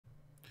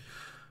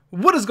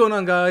What is going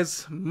on,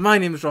 guys? My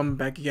name is Ramen,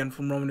 back again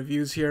from Ramen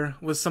Reviews here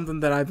with something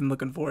that I've been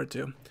looking forward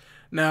to.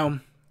 Now,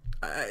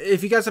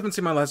 if you guys haven't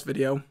seen my last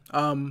video,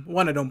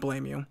 one, I don't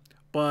blame you,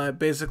 but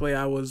basically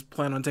I was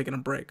planning on taking a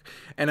break,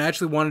 and I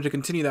actually wanted to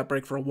continue that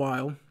break for a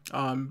while,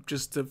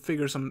 just to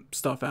figure some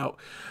stuff out,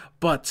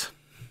 but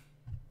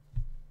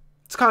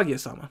it's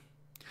Kaguya-Sama.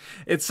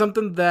 It's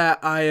something that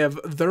I have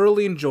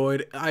thoroughly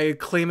enjoyed. I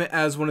claim it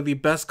as one of the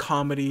best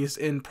comedies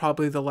in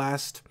probably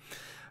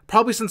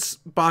since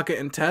Baka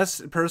and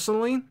Test,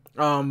 personally.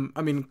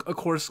 I mean, of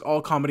course,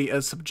 all comedy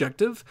is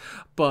subjective,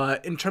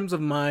 but in terms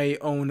of my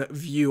own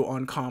view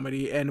on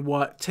comedy and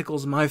what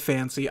tickles my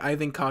fancy, I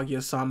think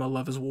Kaguya-Sama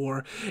Love is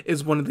War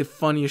is one of the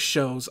funniest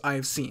shows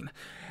I've seen.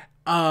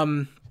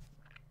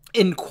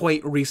 In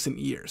quite recent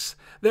years.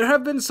 There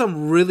have been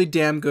some really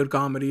damn good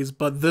comedies,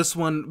 but this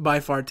one by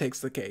far takes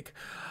the cake.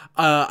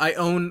 I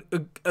own,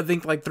 I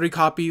think, like 3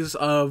 copies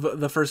of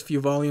the first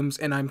few volumes,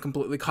 and I'm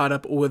completely caught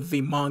up with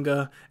the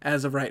manga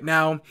as of right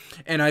now,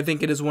 and I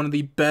think it is one of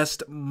the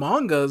best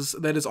mangas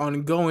that is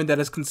ongoing that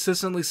has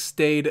consistently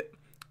stayed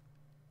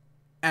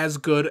as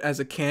good as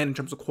it can in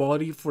terms of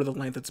quality for the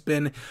length it's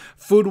been.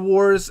 Food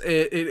Wars,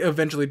 it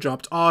eventually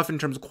dropped off in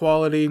terms of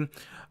quality,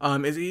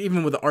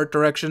 even with the art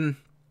direction.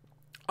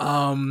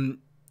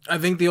 I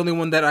think the only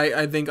one that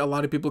I think a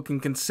lot of people can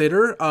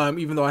consider,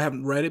 even though I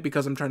haven't read it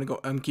because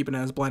I'm keeping it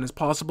as blind as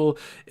possible,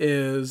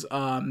 is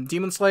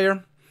Demon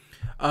Slayer.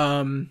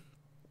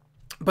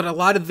 But a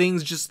lot of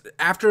things, just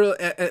after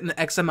an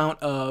X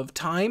amount of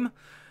time,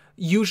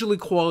 usually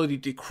quality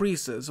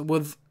decreases.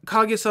 With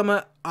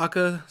Kaguya-Sama,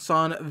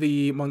 Aka-san,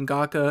 the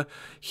mangaka,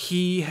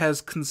 he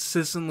has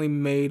consistently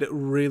made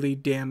really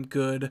damn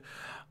good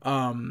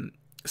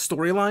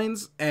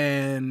storylines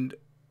and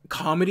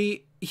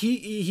comedy.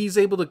 He's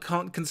able to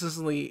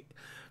consistently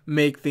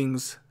make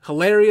things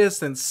hilarious,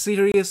 then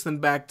serious, then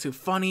back to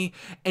funny,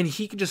 and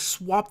he can just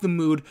swap the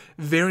mood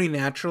very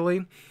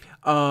naturally.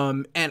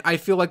 And I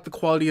feel like the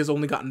quality has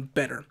only gotten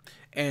better.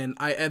 And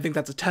I think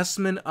that's a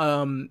testament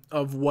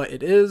of what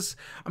it is.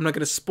 I'm not going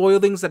to spoil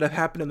things that have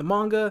happened in the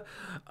manga.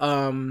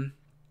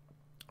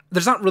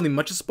 There's not really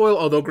much to spoil,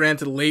 although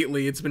granted,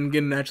 lately it's been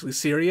getting actually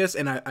serious,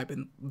 and I've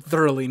been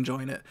thoroughly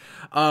enjoying it.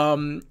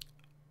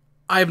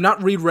 I have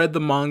not reread the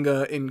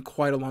manga in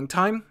quite a long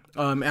time.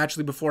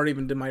 Actually, before I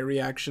even did my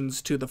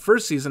reactions to the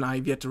first season,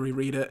 I've yet to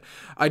reread it.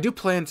 I do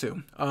plan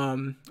to.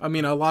 I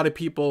mean, a lot of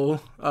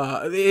people,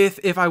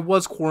 if I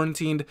was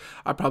quarantined,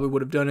 I probably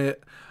would have done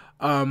it,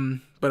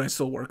 but I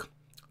still work.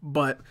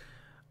 But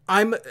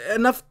I'm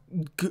enough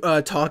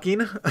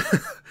talking.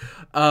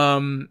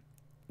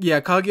 Yeah,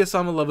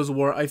 Kaguya-Sama Love is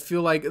War. I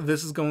feel like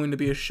this is going to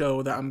be a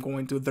show that I'm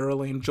going to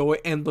thoroughly enjoy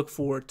and look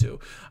forward to.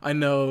 I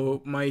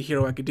know My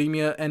Hero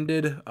Academia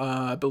ended,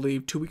 I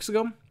believe, 2 weeks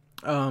ago.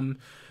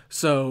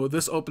 So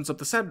this opens up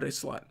the Saturday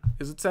slot.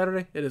 Is it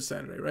Saturday? It is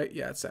Saturday, right?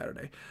 Yeah, it's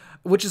Saturday.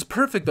 Which is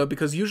perfect, though,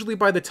 because usually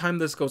by the time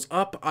this goes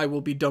up, I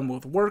will be done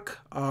with work.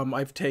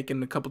 I've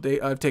taken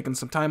I've taken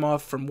some time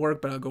off from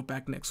work, but I'll go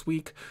back next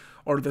week,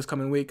 or this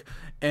coming week,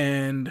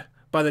 and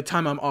by the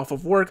time I'm off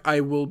of work,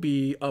 I will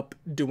be up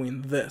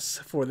doing this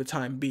for the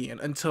time being.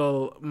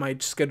 Until my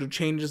schedule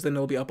changes, then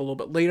it'll be up a little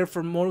bit later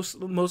for most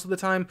of the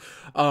time.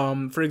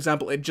 For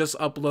example, it just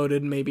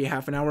uploaded maybe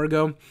half an hour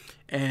ago,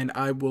 and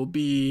I will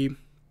be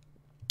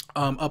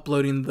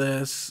uploading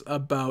this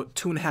about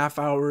 2.5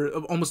 hours,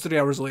 almost 3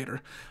 hours later,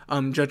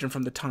 judging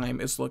from the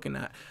time it's looking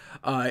at,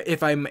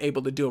 if I'm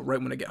able to do it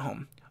right when I get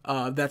home.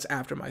 That's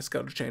after my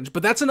schedule change.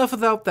 But that's enough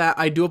about that.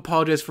 I do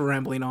apologize for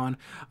rambling on.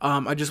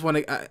 I just want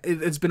to,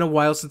 it's been a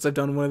while since I've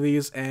done one of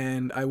these,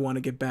 and I want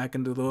to get back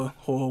into the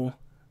whole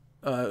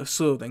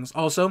slew of things.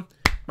 Also,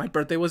 my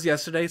birthday was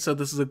yesterday, so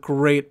this is a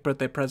great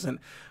birthday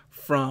present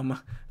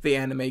from the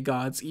anime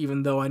gods,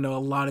 even though I know a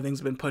lot of things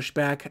have been pushed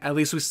back. At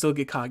least we still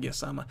get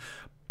Kaguya-Sama.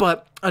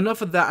 But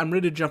enough of that, I'm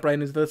ready to jump right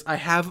into this. I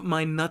have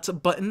my nut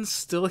button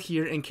still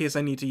here in case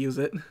I need to use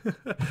it.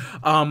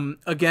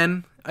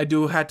 Again, I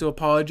do have to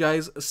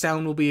apologize.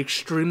 Sound will be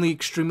extremely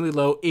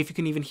low, if you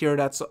can even hear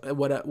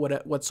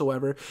it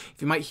whatsoever. If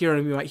you might hear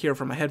it, you might hear it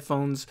from my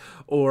headphones,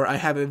 or I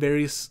have a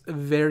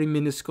very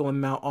minuscule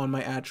amount on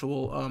my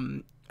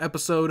actual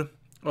episode.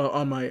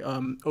 On my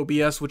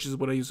OBS, which is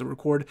what I use to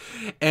record,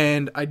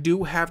 and I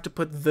do have to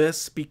put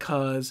this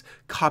because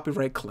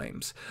copyright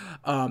claims.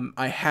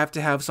 I have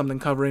to have something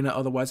covering it,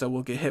 otherwise I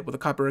will get hit with a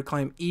copyright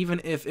claim. Even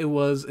if it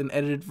was an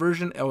edited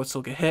version, I would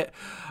still get hit.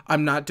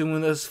 I'm not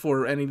doing this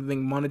for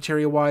anything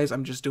monetary wise,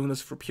 I'm just doing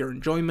this for pure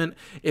enjoyment.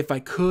 If I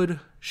could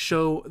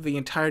show the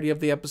entirety of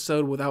the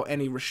episode without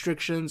any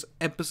restrictions,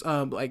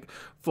 like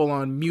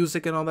full-on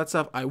music and all that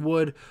stuff, I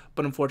would,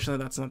 but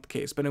unfortunately that's not the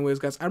case. But anyways,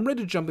 guys, I'm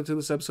ready to jump into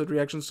this episode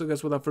reaction, so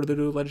guys, without further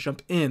ado, let's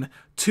jump in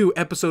to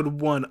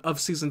episode 1 of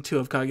season 2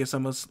 of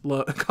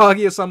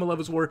Kaguya-Sama Love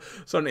is War,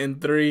 starting in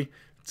 3,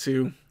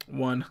 2,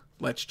 1,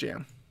 let's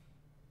jam.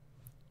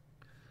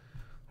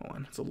 Hold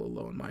on, it's a little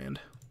low on my end.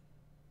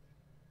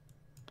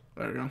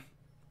 There we go.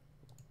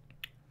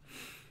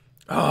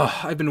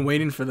 Oh, I've been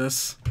waiting for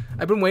this.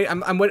 I've been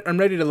waiting. I'm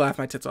ready to laugh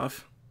my tits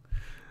off.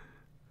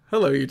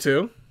 Hello, you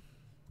two.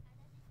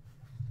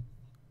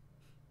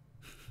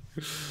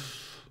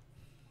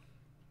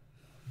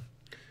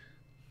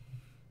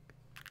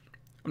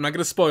 I'm not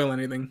gonna spoil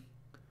anything.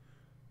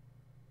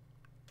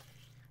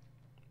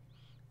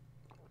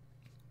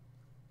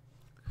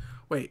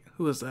 Wait,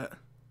 who is that?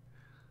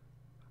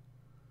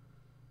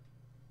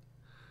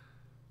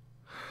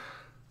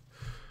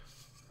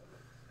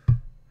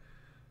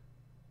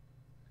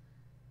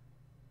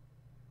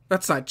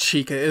 That's not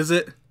Chica, is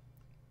it?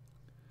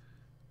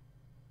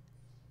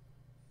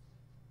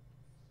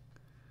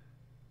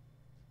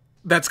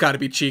 That's gotta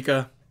be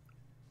Chica.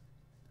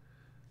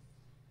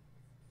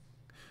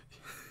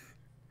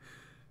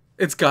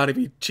 It's gotta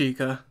be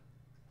Chica.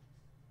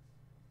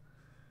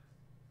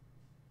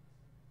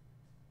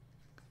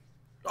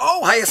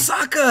 Oh,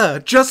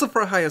 Hayasaka! Justice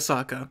for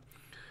Hayasaka.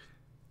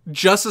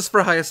 Justice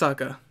for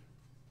Hayasaka.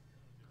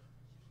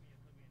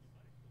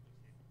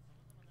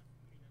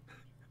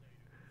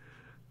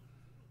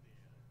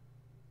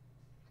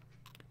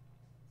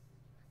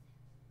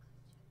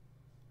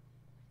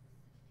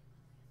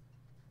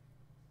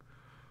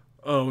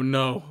 Oh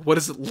no. What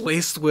is it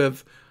laced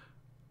with?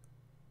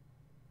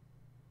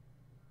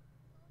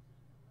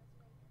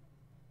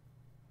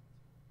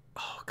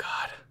 Oh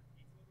god.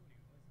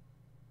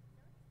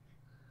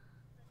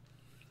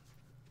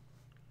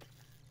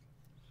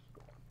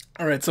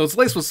 Alright, so it's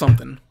laced with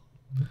something.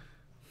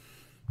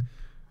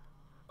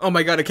 Oh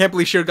my god, I can't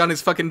believe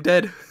Shirogane fucking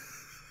dead.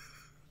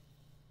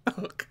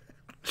 Oh,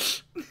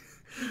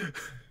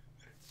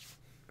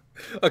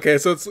 okay,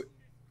 so it's...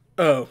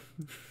 Oh.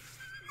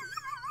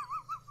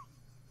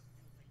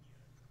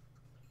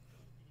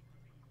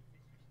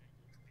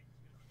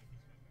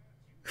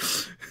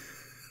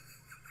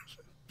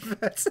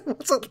 That's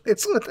what's up.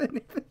 It's with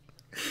anything.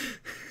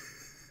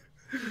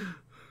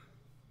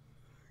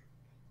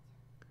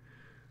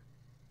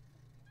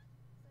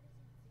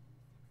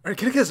 Alright,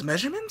 can I get his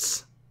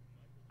measurements?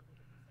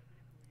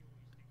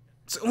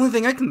 It's the only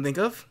thing I can think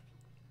of.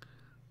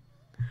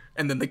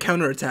 And then the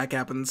counterattack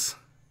happens.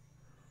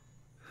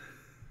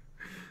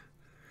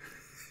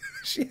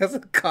 She has a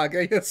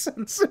Kaguya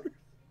sensor.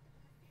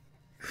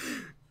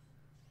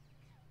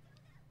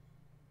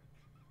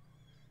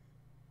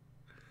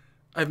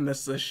 I've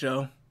missed this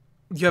show.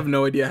 You have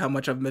no idea how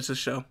much I've missed this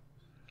show.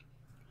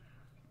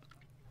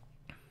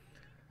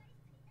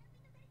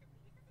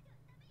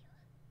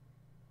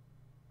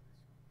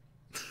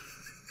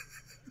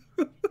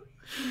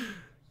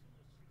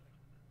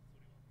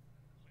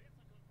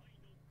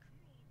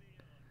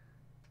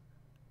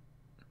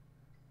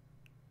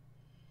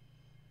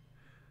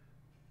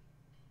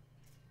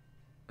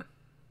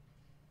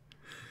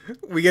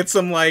 We get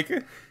some,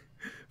 like,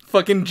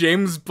 fucking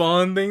James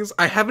Bond things.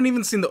 I haven't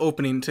even seen the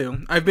opening,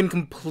 too. I've been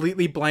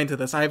completely blind to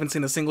this. I haven't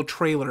seen a single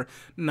trailer.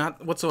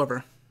 Not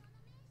whatsoever.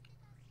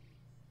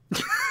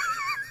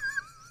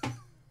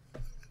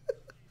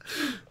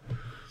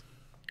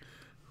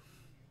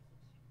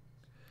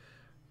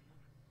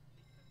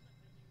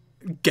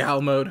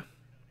 Gal mode.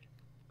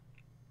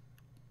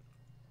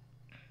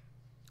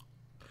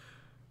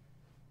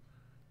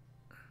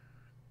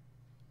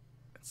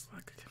 It's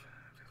like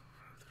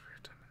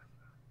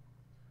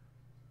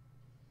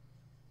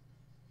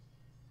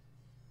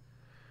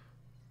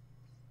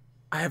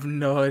I have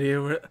no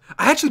idea where.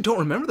 I actually don't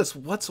remember this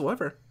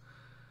whatsoever.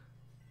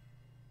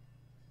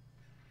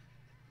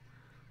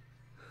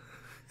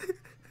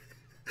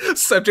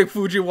 Subject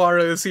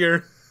Fujiwara is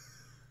here.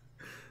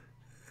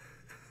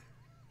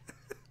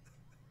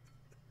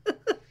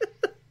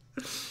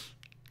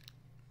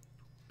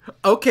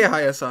 Okay,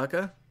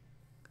 Hayasaka.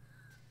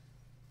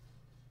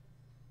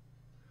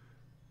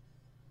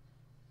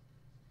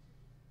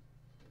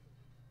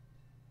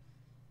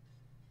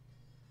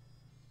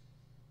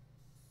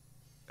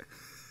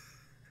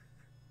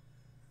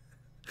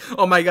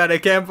 Oh my god, I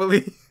can't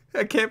believe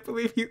I can't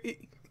believe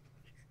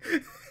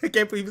I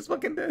can't believe he's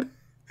fucking dead.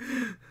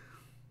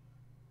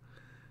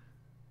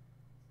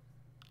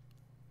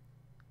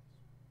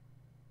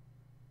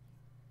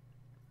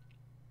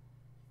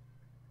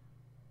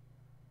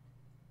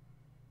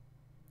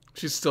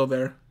 She's still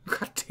there.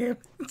 God damn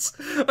it.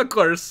 Of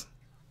course.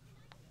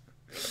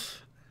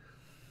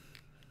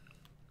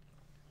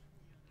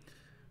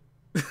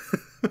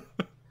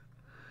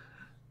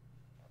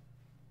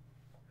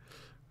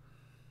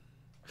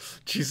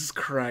 Jesus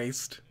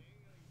Christ.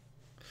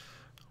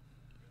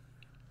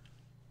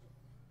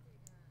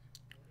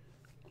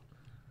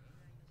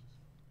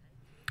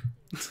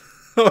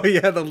 Oh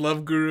yeah, the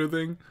love guru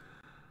thing.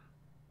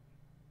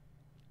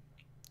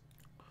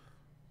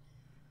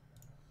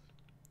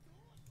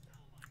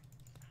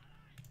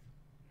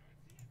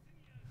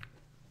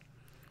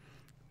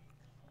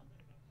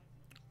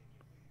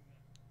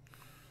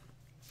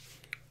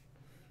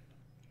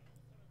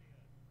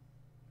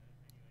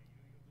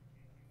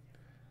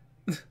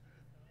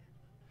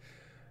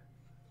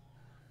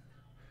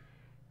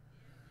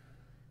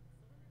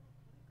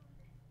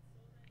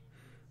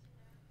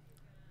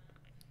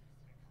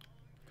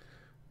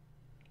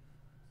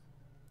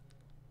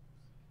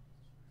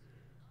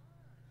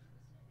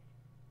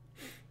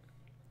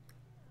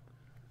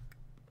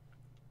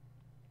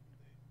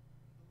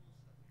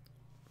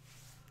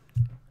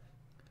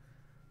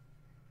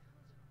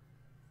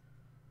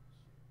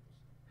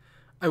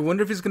 I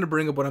wonder if he's gonna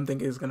bring up what I'm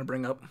thinking he's gonna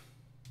bring up.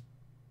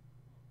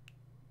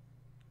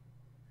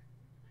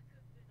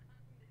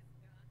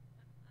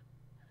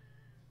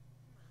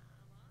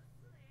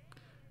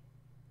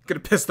 Gonna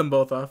piss them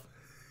both off.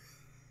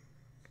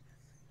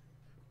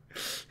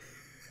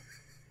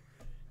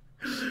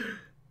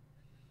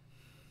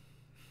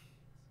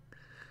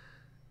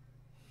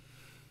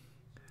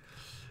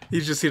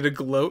 He's just here to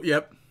gloat.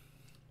 Yep.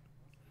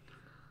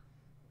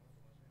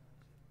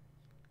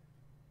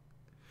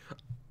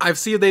 I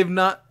see they've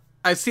not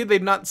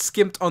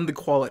skimped on the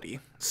quality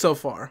so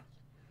far.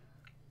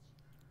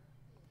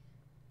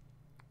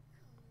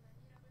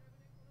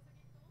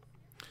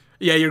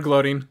 Yeah, you're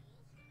gloating.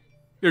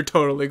 You're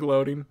totally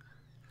gloating.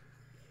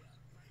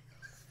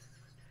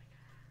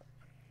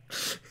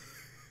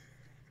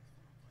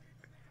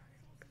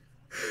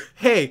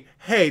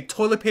 Hey,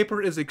 toilet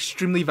paper is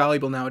extremely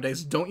valuable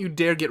nowadays. Don't you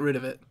dare get rid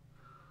of it.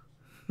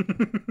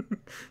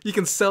 You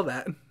can sell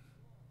that.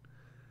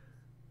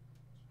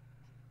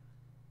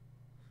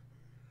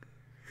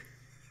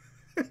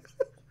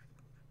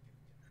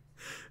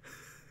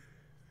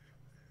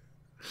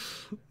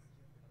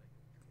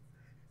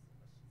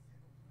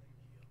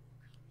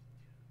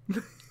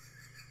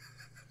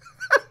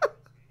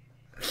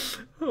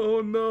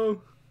 Oh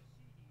no.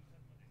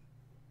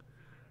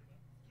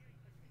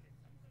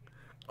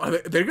 Oh,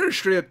 they're gonna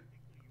straight up.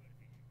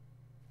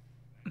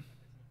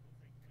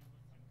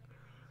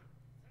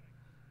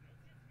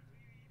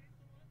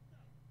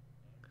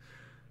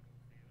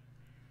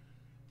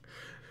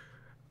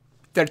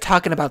 They're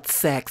talking about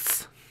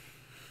sex.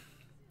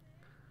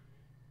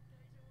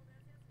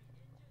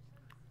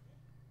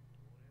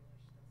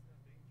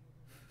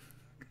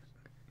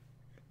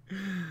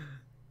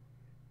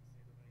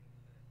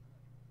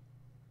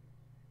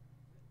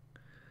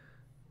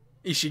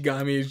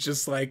 Ishigami is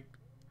just like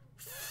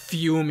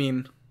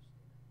fuming.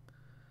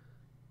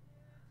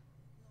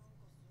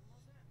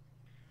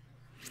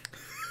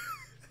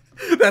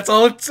 That's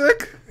all it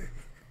took?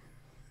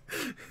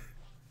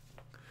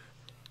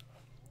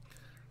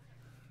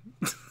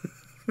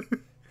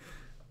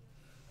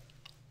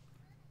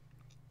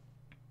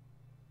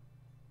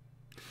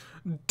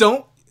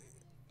 Don't.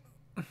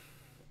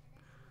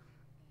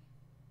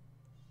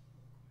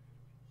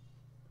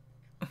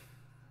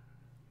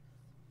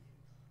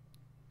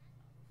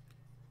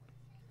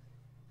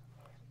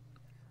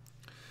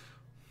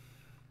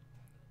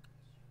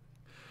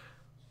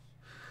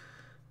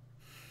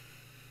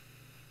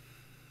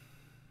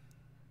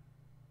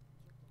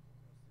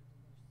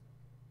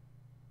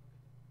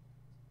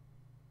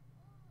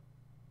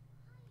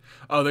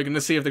 Oh, they're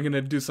gonna see if they're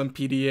gonna do some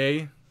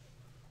PDA.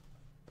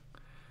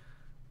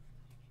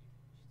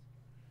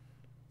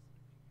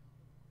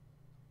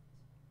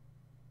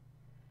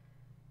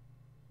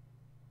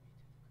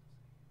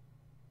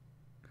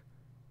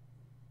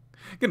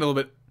 Getting a little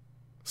bit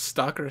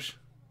stalkerish.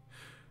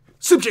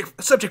 Subject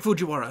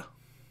Fujiwara.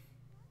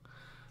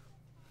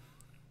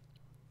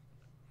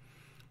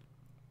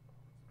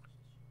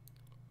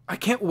 I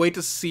can't wait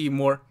to see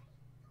more.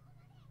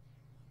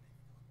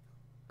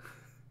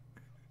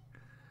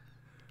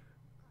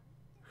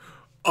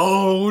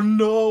 Oh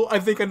no! I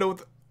think I know.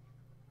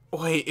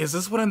 Wait, is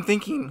this what I'm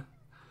thinking?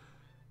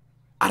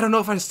 I don't know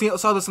if I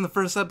saw this in the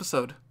first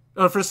episode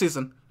or first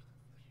season.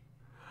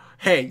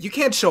 Hey, you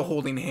can't show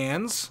holding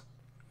hands.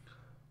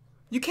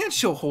 You can't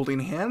show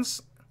holding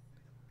hands.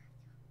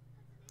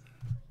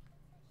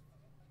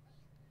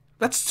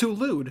 That's too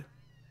lewd.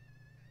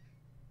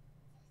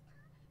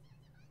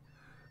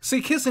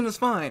 See, kissing is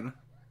fine.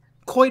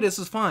 Coitus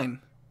is fine.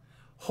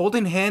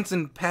 Holding hands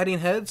and patting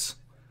heads?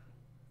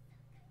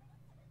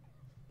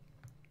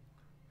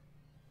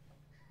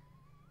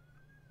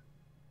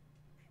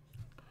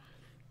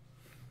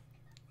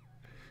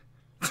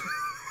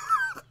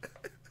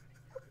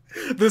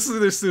 This is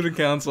their student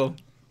council.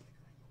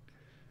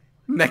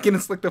 Necking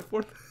is like the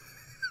fourth.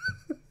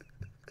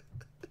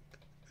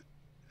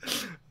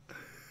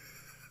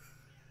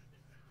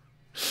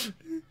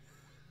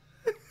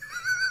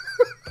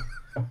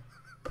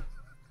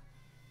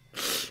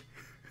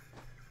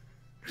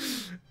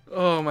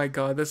 Oh my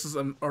god, this is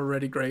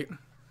already great.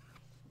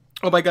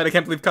 Oh my god, I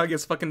can't believe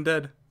Kaguya's fucking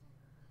dead.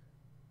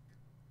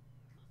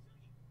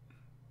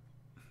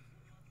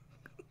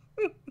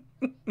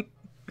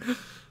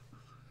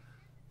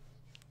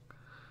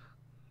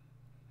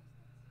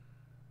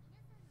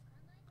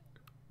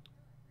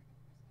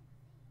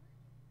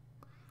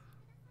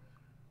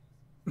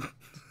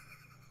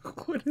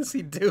 What is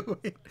he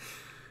doing?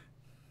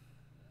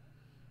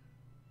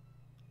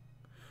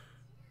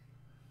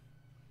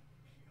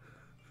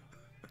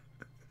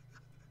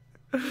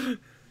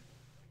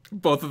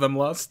 Both of them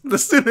lost. The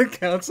student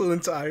council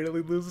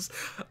entirely loses.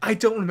 I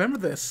don't remember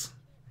this.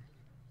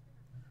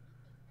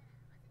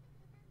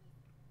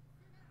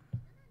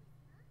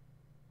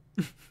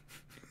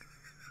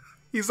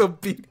 He's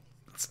obedient.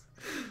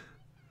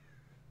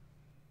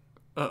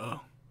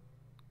 Uh-oh.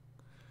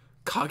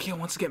 Kaguya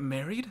wants to get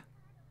married?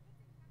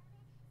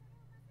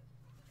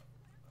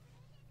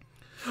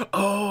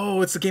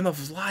 Oh, it's a game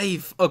of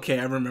life. Okay,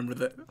 I remember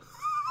that.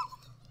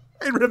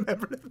 I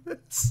remember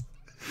this.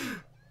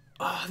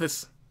 Oh,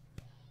 this.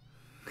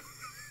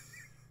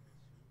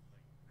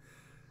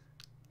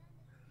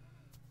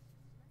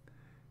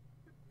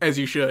 As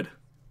you should.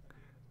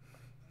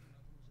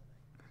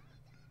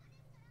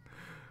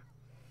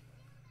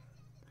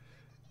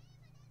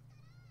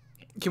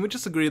 Can we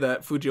just agree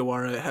that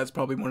Fujiwara has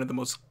probably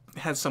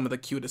has some of the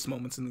cutest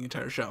moments in the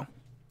entire show?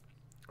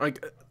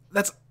 Like,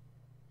 that's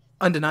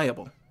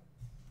undeniable.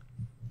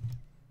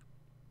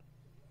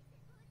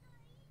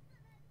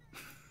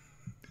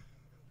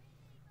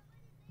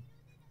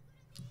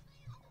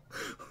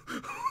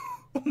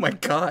 Oh my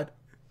god.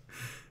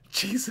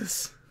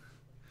 Jesus.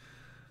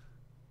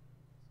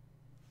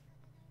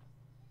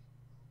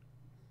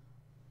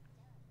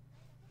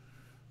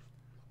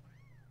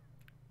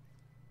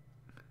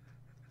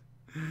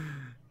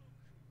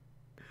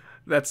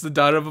 That's the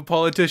daughter of a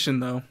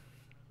politician, though.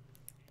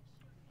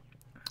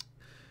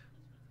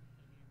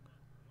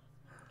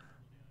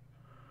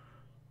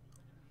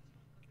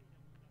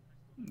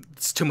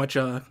 It's too much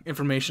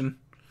information.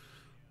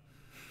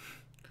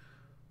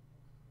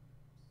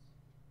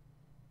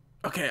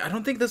 Okay, I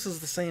don't think this is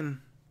the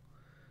same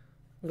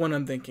one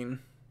I'm thinking.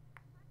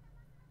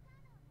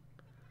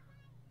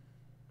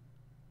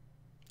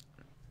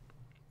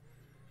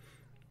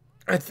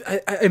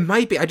 It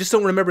might be. I just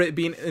don't remember it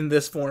being in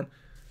this form.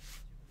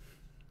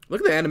 Look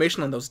at the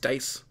animation on those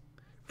dice.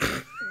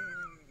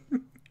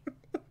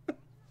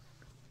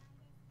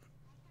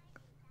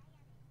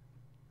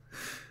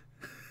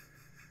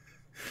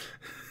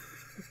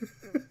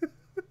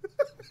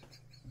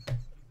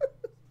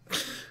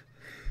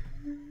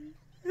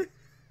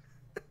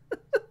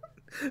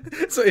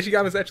 So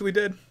Ishigama's actually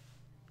dead.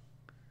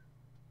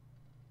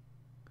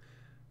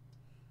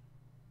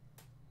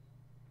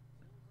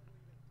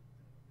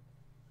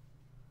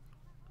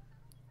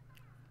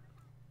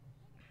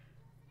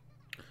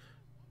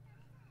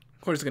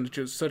 Of course he's going to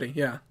choose Sooty,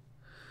 yeah.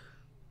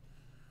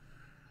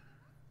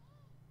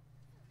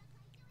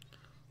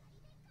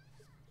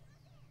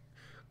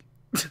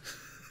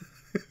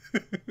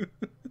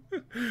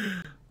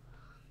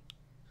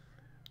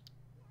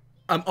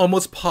 I'm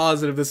almost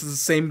positive this is the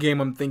same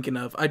game I'm thinking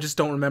of. I just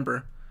don't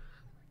remember.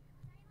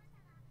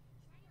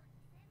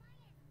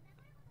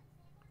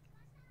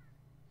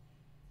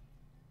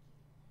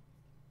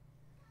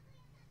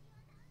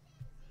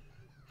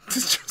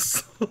 It's just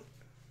so...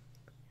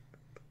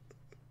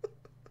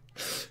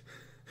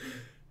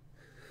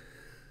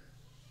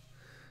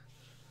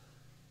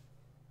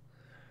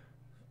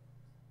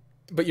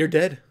 But you're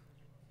dead.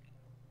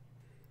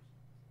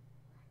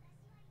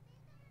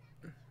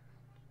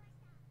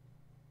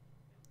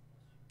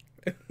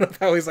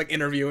 How he's like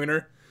interviewing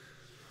her.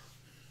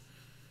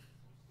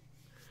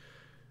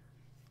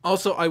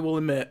 Also, I will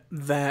admit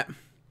that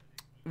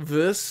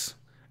this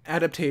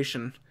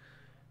adaptation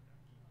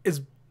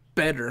is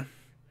better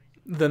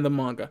than the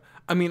manga.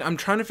 I mean, I'm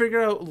trying to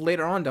figure out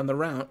later on down the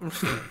round,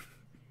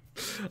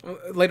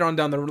 later on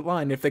down the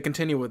line, if they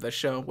continue with this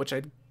show, which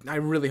I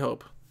really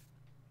hope.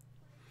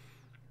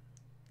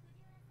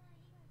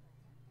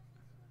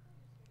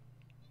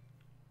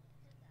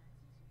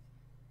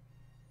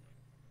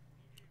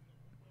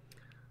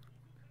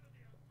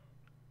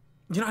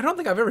 You know, I don't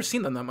think I've ever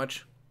seen them that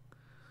much.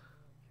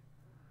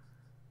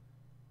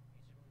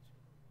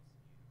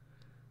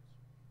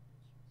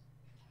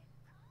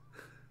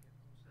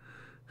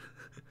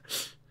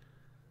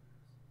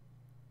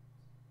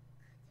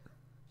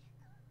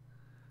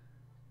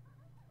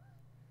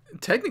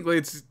 Technically,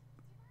 it's...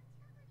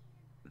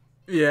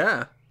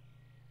 Yeah.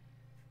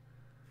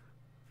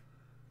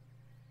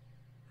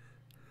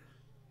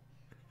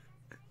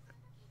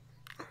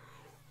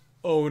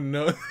 Oh,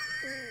 no.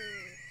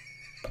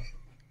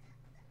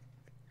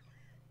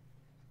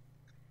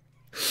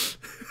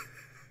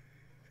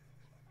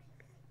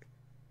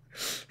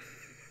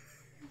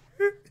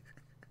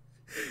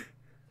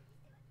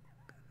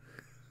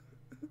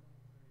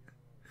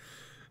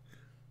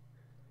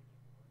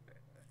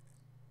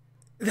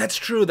 That's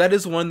true. That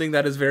is one thing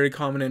that is very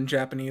common in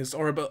Japanese,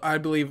 or I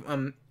believe,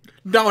 no,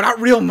 not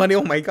real money.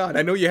 Oh my god,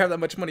 I know you have that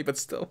much money, but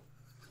still.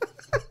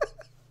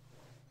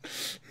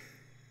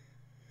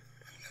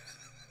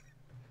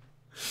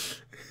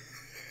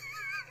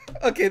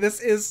 Okay,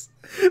 this is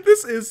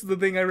the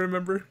thing I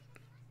remember.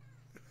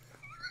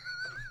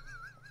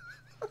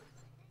 Oh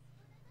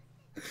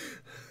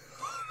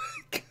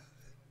my god.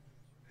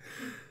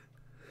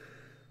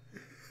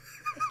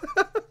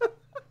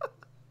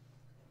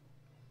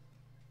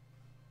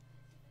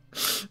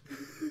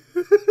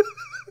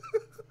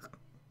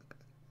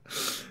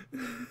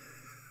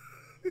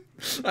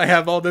 I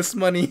have all this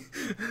money,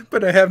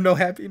 but I have no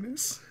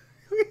happiness.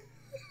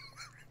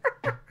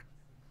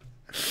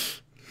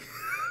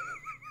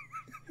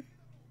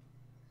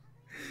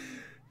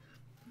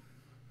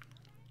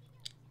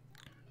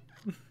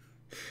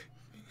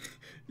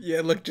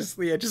 Yeah, just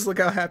look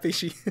how happy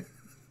she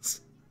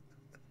is.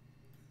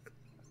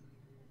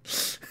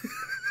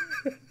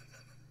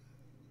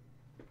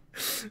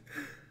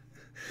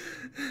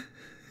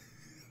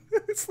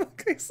 It's like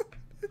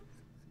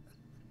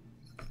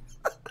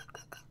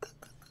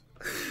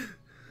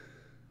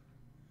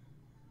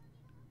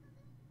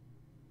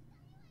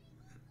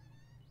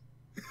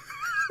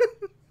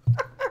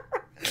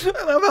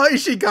I love how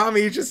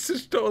Ishigami is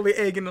just totally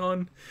egging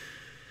on.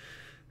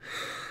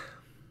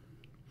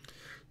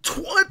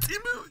 20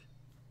 million.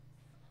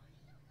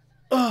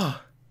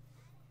 Oh.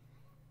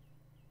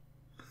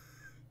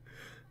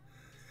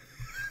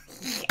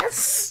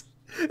 Yes!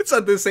 It's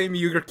not the same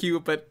Yuger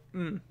cube, but...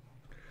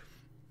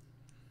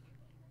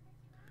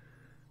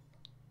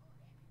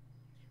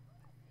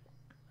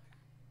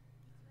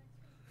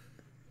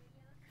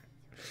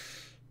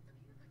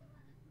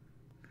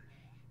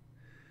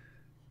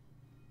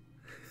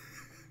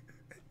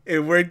 It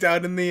worked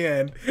out in the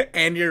end,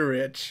 and you're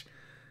rich.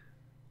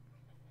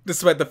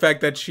 Despite the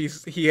fact that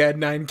he had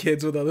 9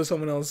 kids with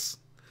someone else.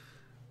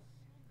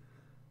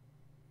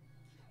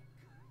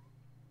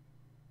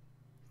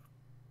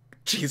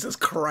 Jesus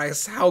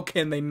Christ, how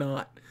can they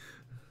not?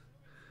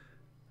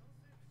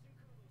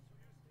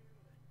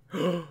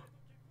 Oh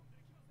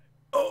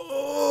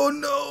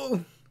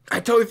no! I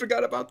totally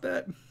forgot about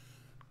that.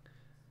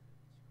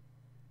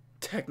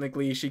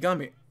 Technically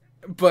Ishigami.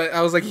 But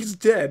I was like, he's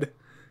dead.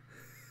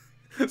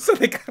 So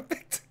they got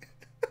picked.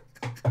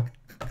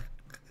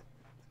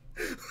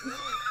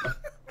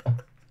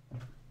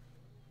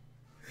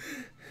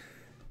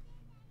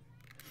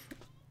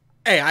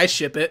 Hey, I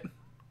ship it.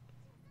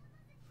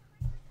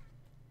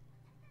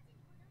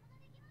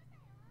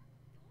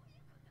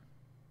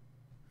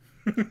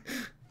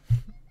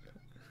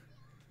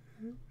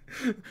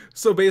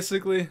 So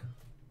basically,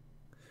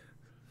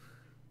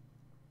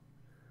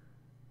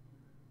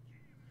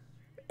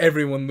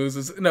 everyone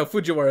loses. No,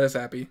 Fujiwara is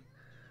happy.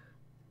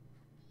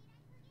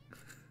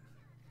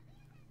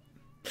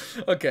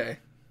 Okay.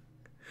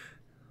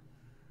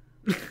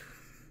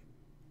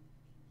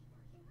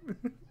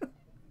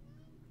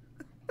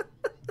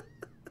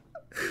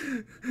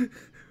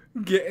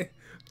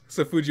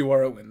 So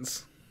Fujiwara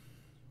wins.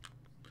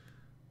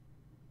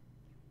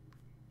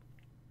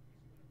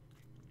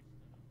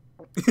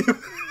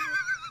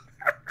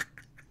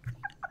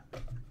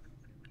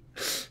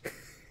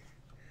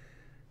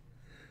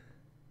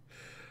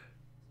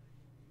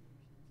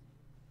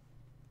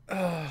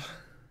 Oh.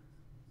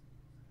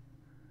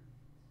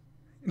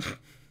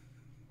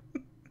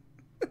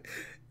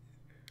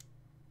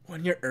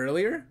 1 year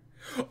earlier?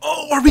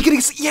 Oh, are we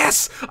getting...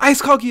 Yes!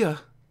 Ice Kaguya!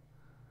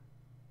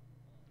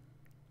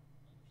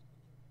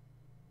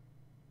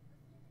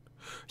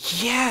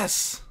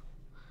 Yes!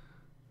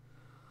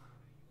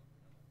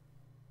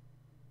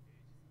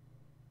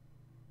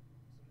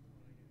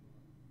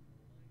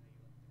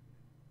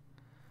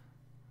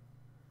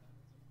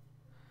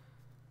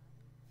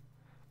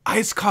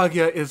 Ice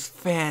Kaguya is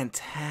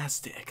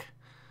fantastic.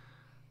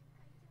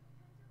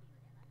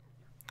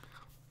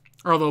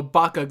 Although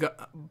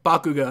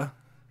Bakuga,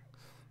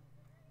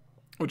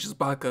 which is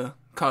Baka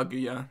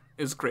Kaguya,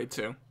 is great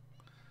too.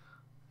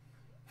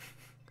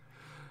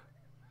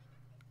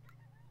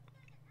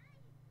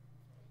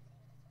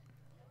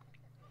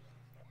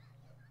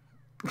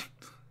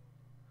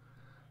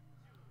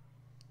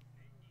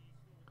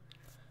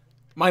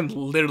 Mine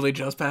literally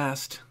just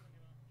passed.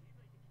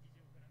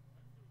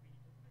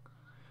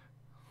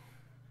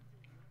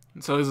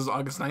 So this is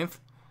August 9th.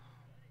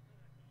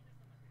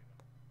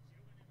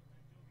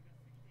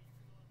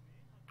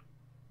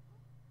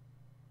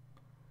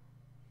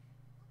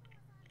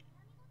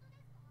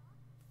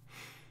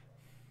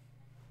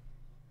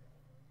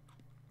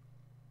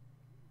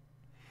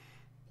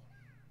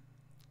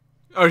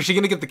 Oh, is she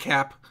gonna get the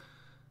cap?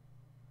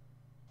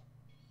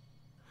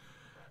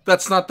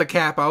 That's not the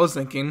cap I was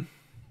thinking.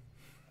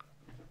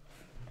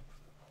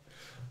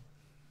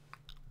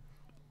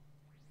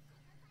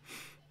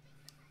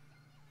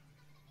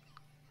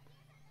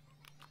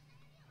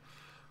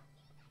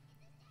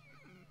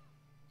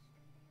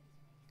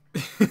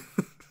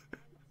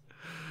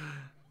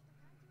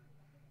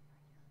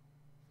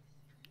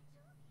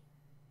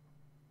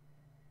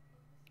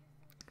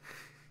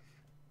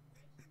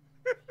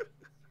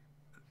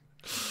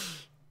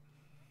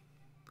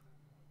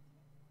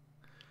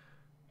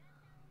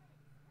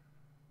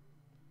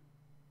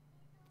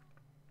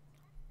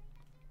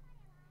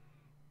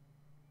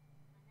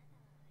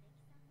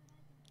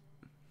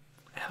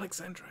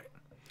 Alexandrite.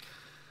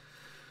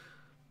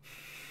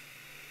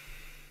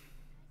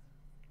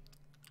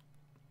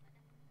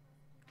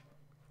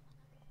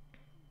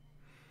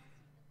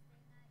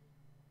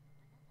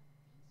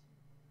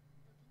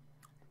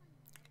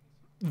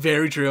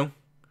 Very true.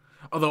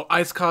 Although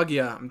Ice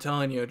Kaguya, I'm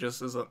telling you,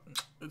 just is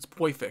it's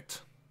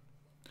perfect.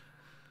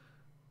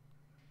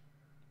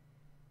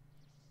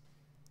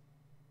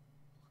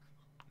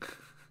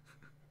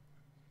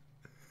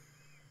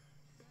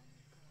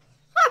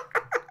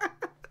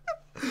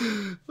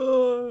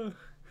 Oh.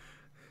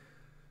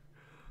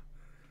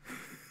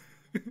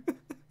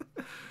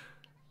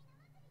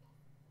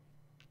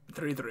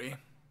 3-3.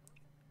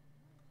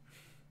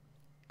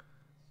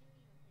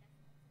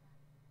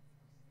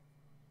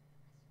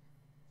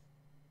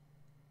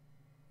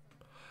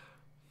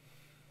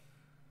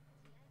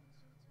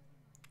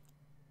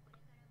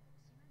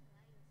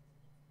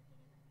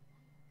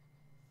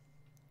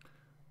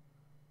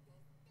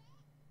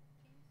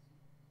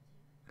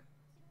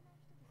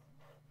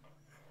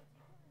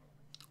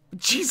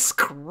 Jesus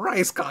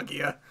Christ,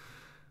 Kaguya.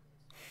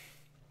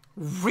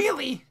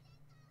 Really?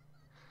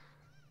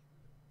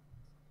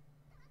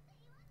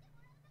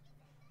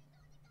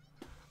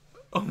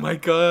 Oh my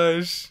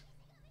gosh.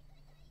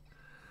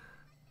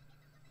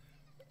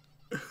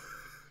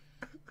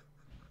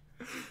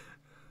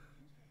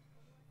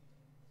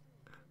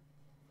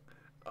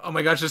 Oh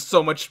my gosh, there's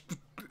so much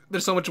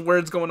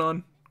words going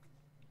on.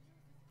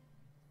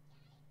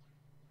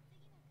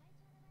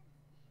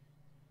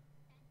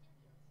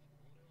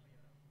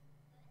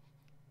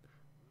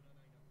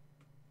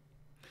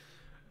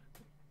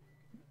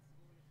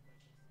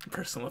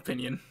 Personal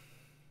opinion.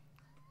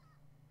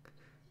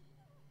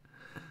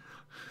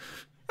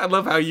 I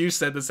love how you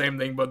said the same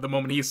thing, but the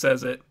moment he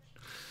says it.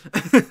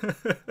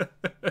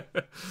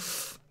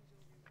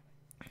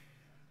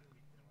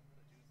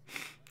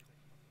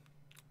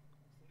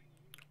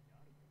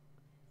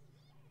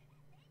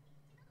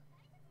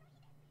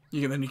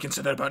 Then you can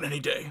say that about any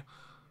day.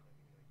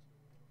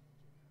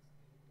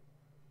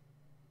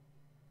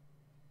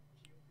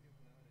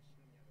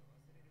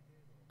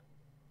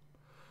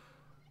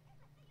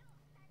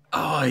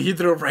 Oh, he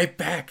threw it right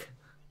back.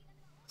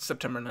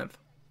 September 9th.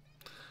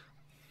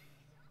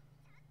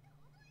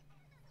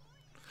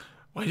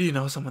 Why do you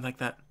know someone like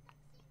that?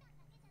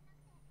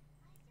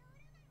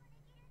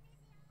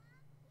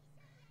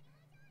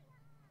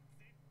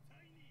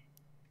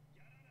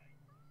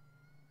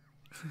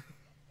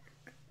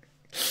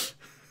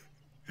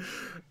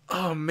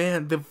 Oh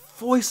man, the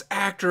voice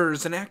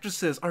actors and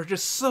actresses are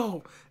just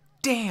so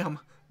damn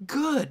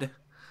good.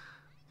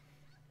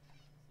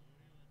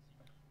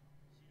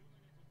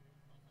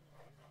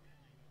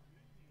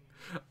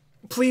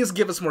 Please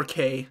give us more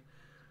K.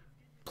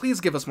 Please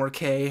give us more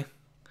K.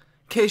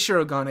 Kei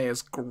Shirogane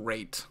is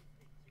great.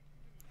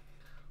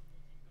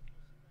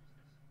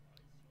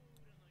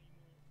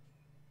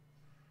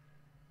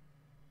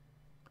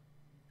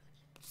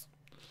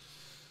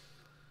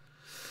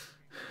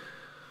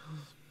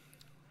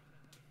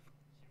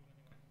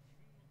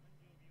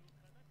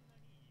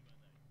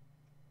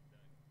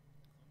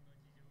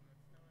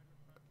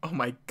 Oh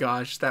my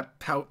gosh, that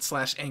pout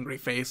 / angry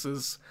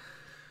faces.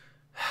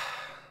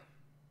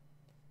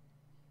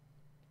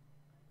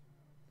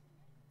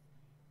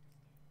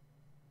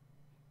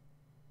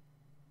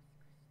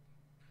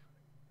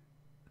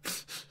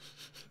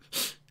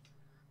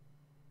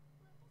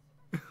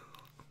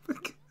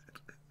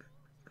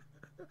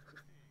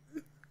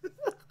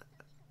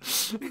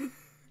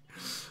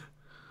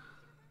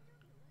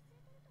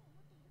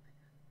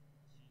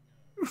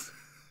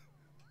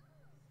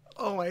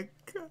 Oh my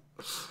god.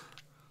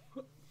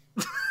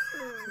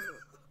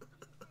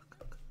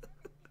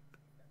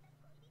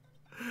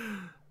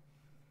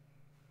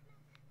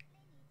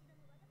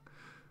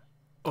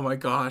 Oh my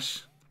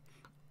gosh.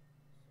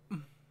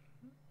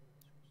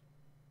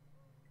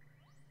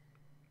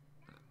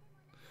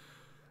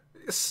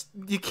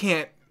 You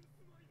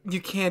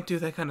can't do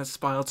that kind of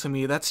smile to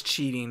me. That's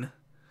cheating.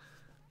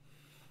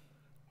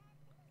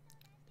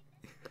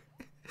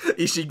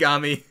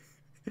 Ishigami.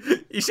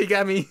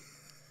 Ishigami.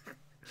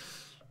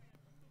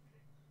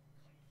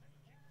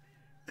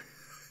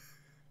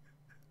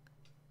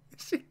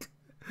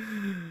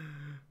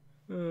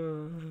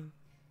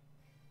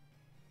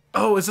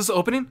 Oh, is this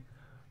opening?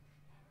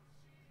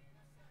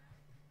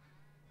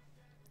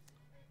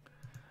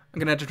 I'm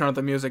gonna have to turn off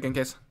the music in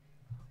case.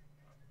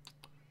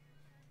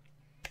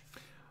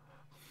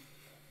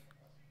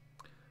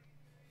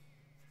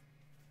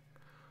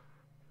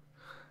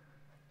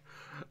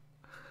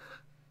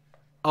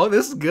 Oh,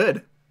 this is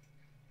good.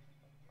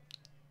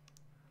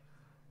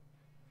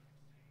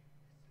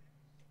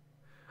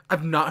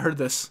 I've not heard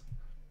this.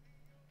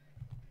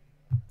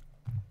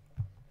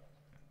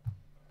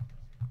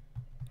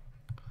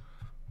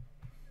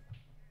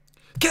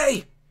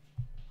 K!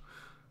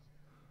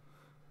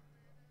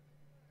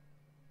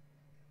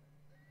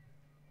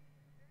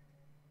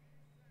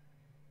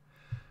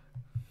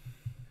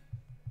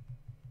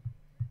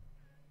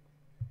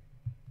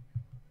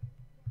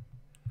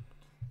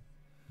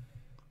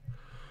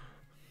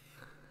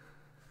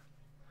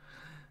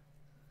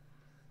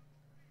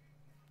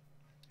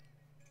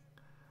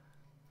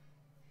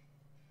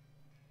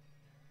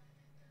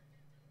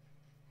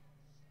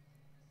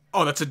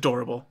 Oh, that's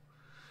adorable.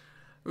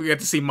 We get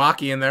to see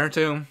Maki in there,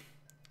 too.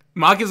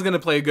 Maki's gonna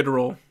play a good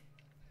role.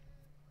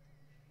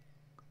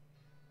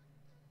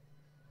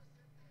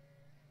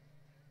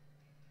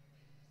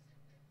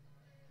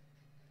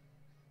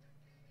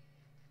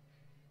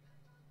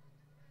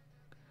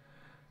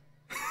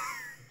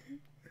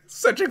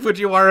 Such a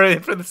Fujiwara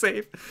in for the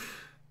save.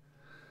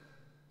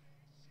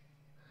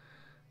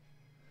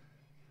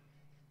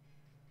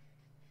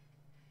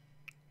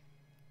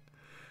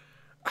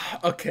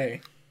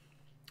 Okay.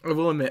 I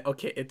will admit,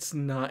 okay, it's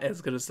not as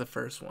good as the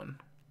first one.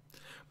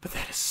 But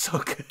that is so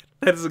good.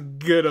 That is a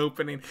good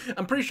opening.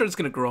 I'm pretty sure it's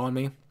gonna grow on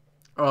me.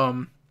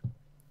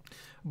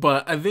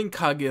 But I think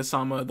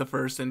Kaguya-Sama, the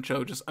first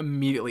intro, just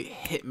immediately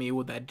hit me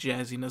with that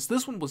jazziness.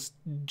 This one was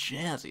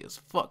jazzy as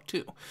fuck,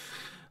 too.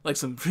 like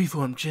some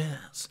freeform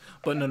jazz.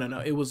 But no,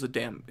 it was a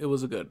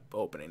good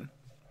opening.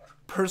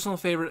 Personal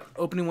favorite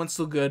opening one's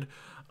still good.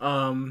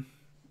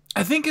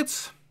 I think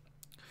it's,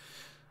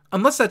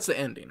 unless that's the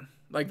ending,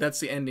 like that's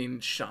the ending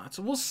shot.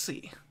 So we'll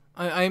see.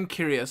 I am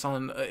curious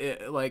on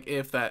like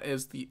if that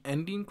is the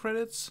ending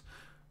credits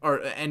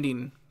or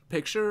ending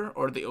picture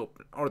or the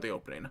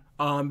opening.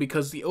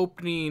 Because the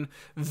opening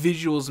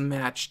visuals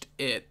matched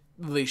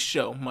the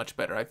show much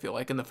better, I feel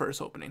like, in the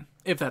first opening,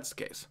 if that's the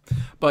case.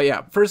 But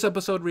yeah, first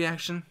episode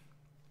reaction,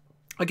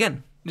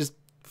 again, just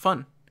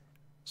fun.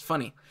 It's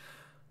funny.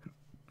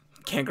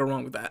 Can't go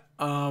wrong with that.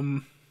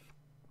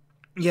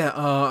 Yeah,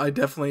 I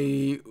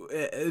definitely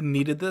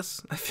needed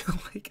this, I feel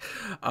like,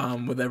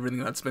 with everything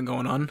that's been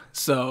going on.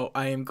 So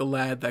I am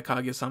glad that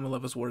Kaguya-Sama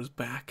Love is War is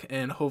back,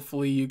 and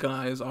hopefully you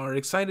guys are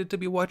excited to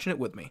be watching it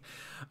with me.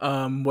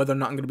 Whether or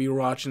not I'm going to be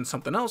watching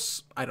something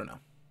else, I don't know.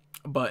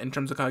 But in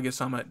terms of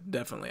Kaguya-Sama,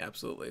 definitely,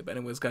 absolutely. But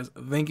anyways, guys,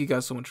 thank you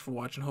guys so much for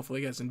watching. Hopefully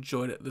you guys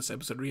enjoyed this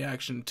episode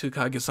reaction to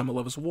Kaguya-Sama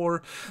Love is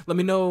War. Let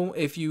me know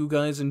if you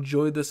guys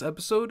enjoyed this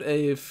episode,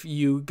 if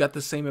you got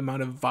the same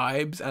amount of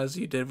vibes as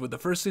you did with the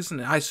first season.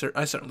 I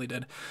certainly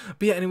did.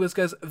 But yeah, anyways,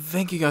 guys,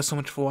 thank you guys so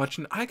much for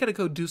watching. I gotta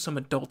go do some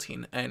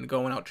adulting and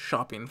going out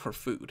shopping for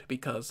food,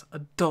 because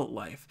adult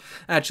life.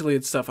 Actually,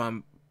 it's stuff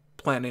I'm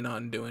planning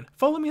on doing.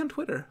 Follow me on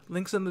Twitter.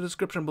 Links in the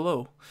description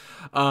below.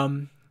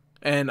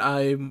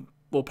 And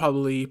will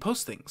probably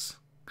post things.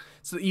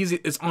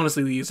 It's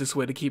honestly the easiest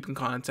way to keep in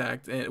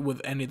contact with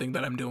anything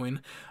that I'm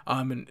doing,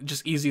 and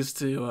just easiest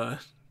to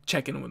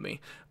check in with me.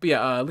 But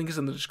yeah, link is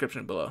in the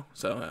description below.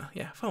 So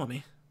yeah, follow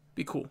me.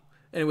 Be cool.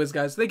 Anyways,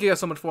 guys, thank you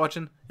guys so much for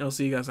watching, and I'll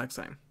see you guys next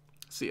time.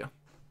 See ya.